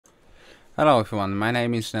Hello everyone, my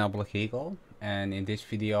name is Black Eagle, and in this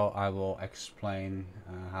video I will explain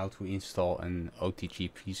how to install an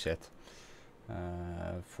OTG preset.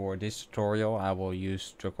 For this tutorial I will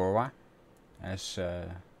use Dragora as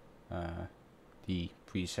the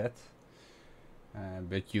preset,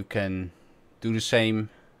 but you can do the same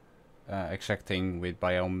exact thing with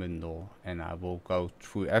Biome Bundle, and I will go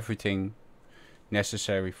through everything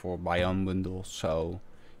necessary for Biome Bundle so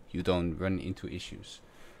you don't run into issues.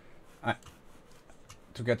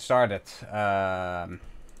 To get started,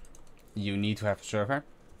 you need to have a server,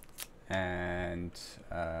 and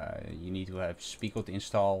you need to have Spigot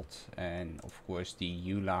installed, and of course the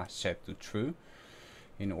EULA set to true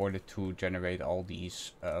in order to generate all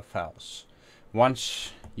these files.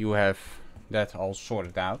 Once you have that all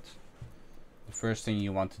sorted out, the first thing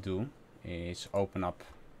you want to do is open up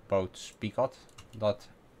both spigot.yml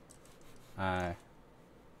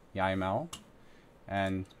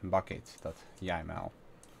and bucket.yml.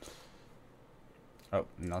 Oh,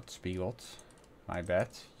 not Spigot. My bad.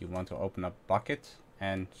 You want to open up bucket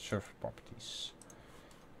and server properties.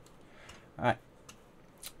 Alright.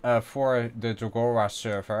 For the Dragora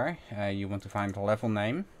server, you want to find the level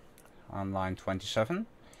name on line 27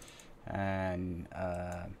 and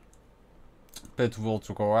put world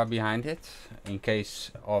Dragora behind it. In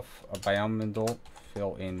case of a biome bundle,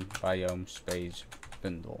 fill in biome space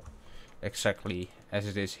bundle, exactly as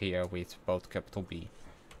it is here with both capital B.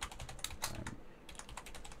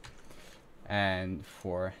 And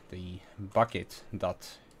for the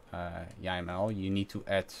bucket.yml, you need to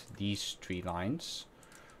add these three lines: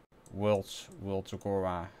 world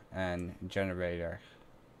Dragora and generator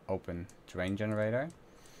open terrain generator.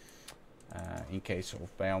 In case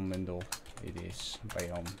of biome bundle, it is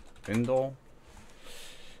biome bundle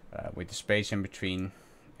with the space in between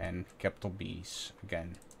and capital B's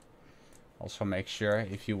again. Also make sure,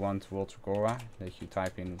 if you want world Dragora, that you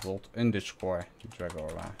type in world underscore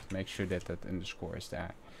Dragora. Make sure that that underscore is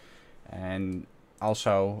there. And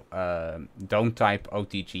also don't type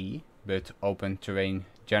OTG, but open terrain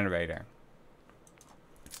generator.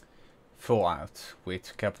 Full out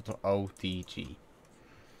with capital OTG.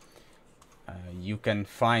 You can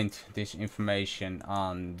find this information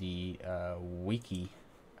on the wiki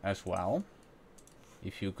as well.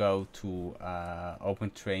 If you go to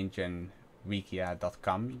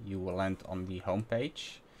openterraingenwikia.com, you will land on the home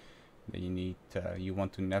page. Then you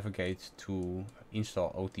want to navigate to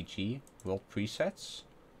install OTG world presets,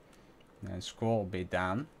 and scroll a bit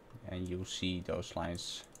down, and you'll see those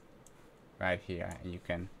lines right here, and you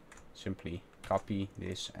can simply copy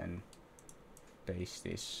this and paste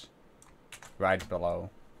this right below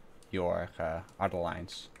your other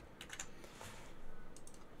lines.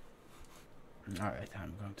 Alright,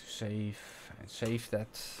 I'm going to save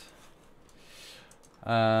that.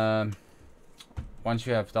 Once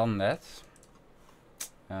you have done that,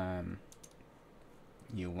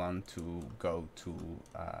 you want to go to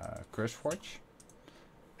CurseForge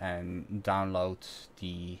and download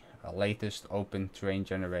the latest open terrain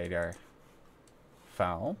generator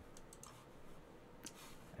file,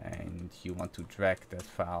 and you want to drag that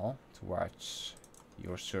file towards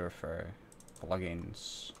your server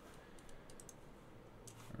plugins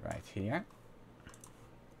right here.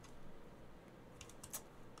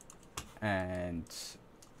 And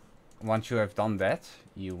once you have done that,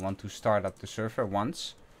 you want to start up the server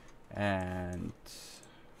once, and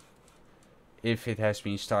if it has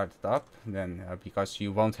been started up, then because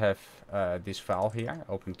you won't have this file here,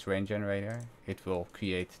 open terrain generator, it will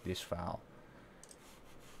create this file.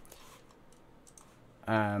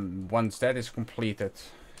 Once that is completed,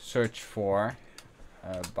 search for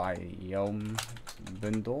biome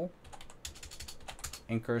bundle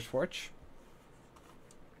in CurseForge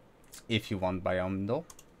if you want biome bundle,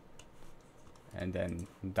 and then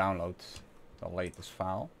download the latest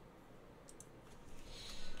file.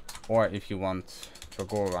 Or if you want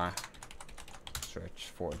Dragora,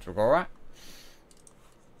 search for Dragora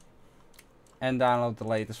and download the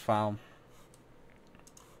latest file.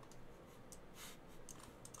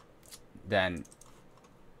 Then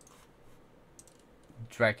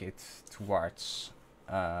drag it towards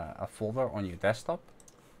a folder on your desktop,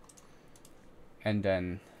 and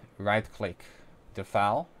then right click the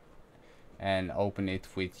file and open it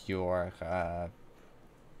with your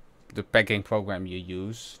the packing program you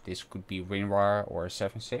use. This could be WinRAR or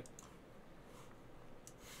 7-zip,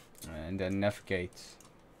 and then navigate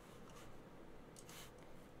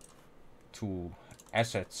to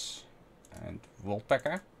assets and world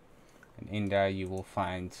packer, and in there you will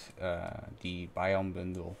find the biome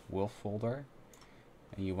bundle world folder,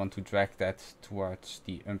 and you want to drag that towards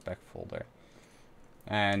the unpack folder.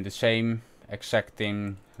 And the same exact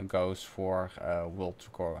thing goes for World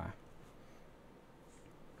Tugora.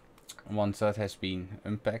 Once that has been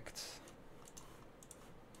unpacked,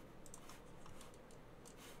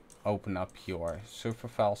 open up your server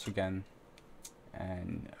files again,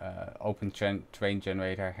 and open train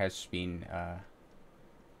generator has been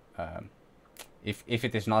if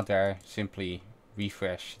it is not there, simply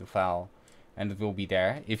refresh the file and it will be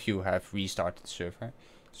there if you have restarted the server.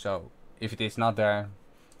 So if it is not there,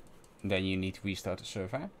 then you need to restart the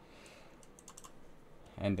server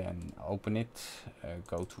and then open it,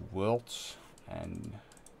 go to worlds and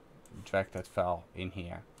drag that file in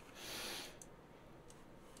here.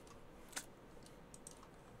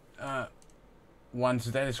 Once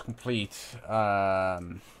that is complete,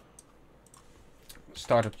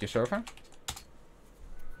 start up your server.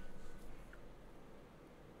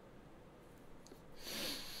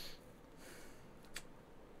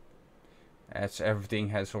 As everything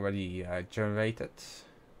has already generated,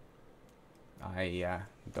 I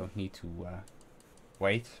don't need to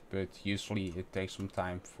wait, but usually it takes some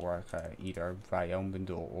time for either Biome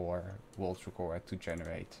Bundle or World Record to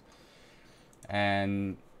generate.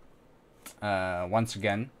 And once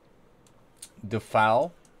again, the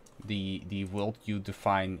file, the world you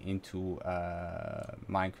define into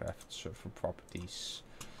Minecraft server properties.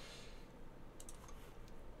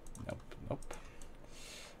 Nope.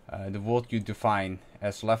 The world you define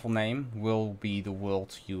as level name will be the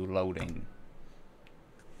world you load in.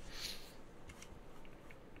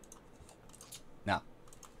 Now,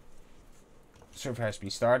 server has been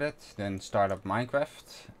started, then start up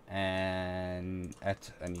Minecraft and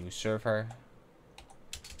add a new server,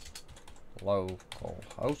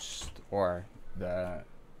 localhost, or the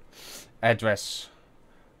address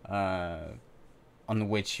on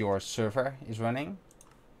which your server is running,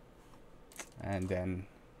 and then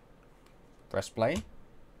press play,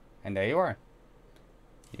 and there you are.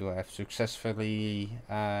 You have successfully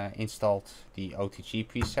installed the OTG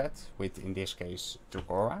preset with, in this case,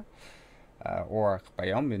 Tugora or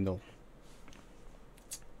Biome Bundle.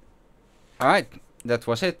 Alright, that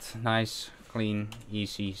was it. Nice, clean,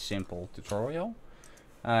 easy, simple tutorial.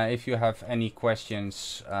 If you have any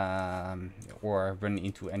questions or run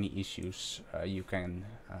into any issues, you can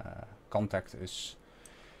contact us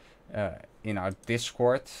in our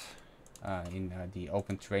Discord, in the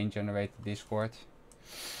Open Terrain Generator Discord.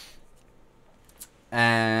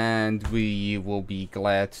 And we will be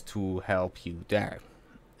glad to help you there.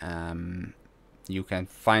 You can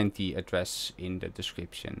find the address in the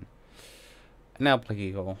description. En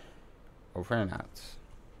Elplegigel, over and out.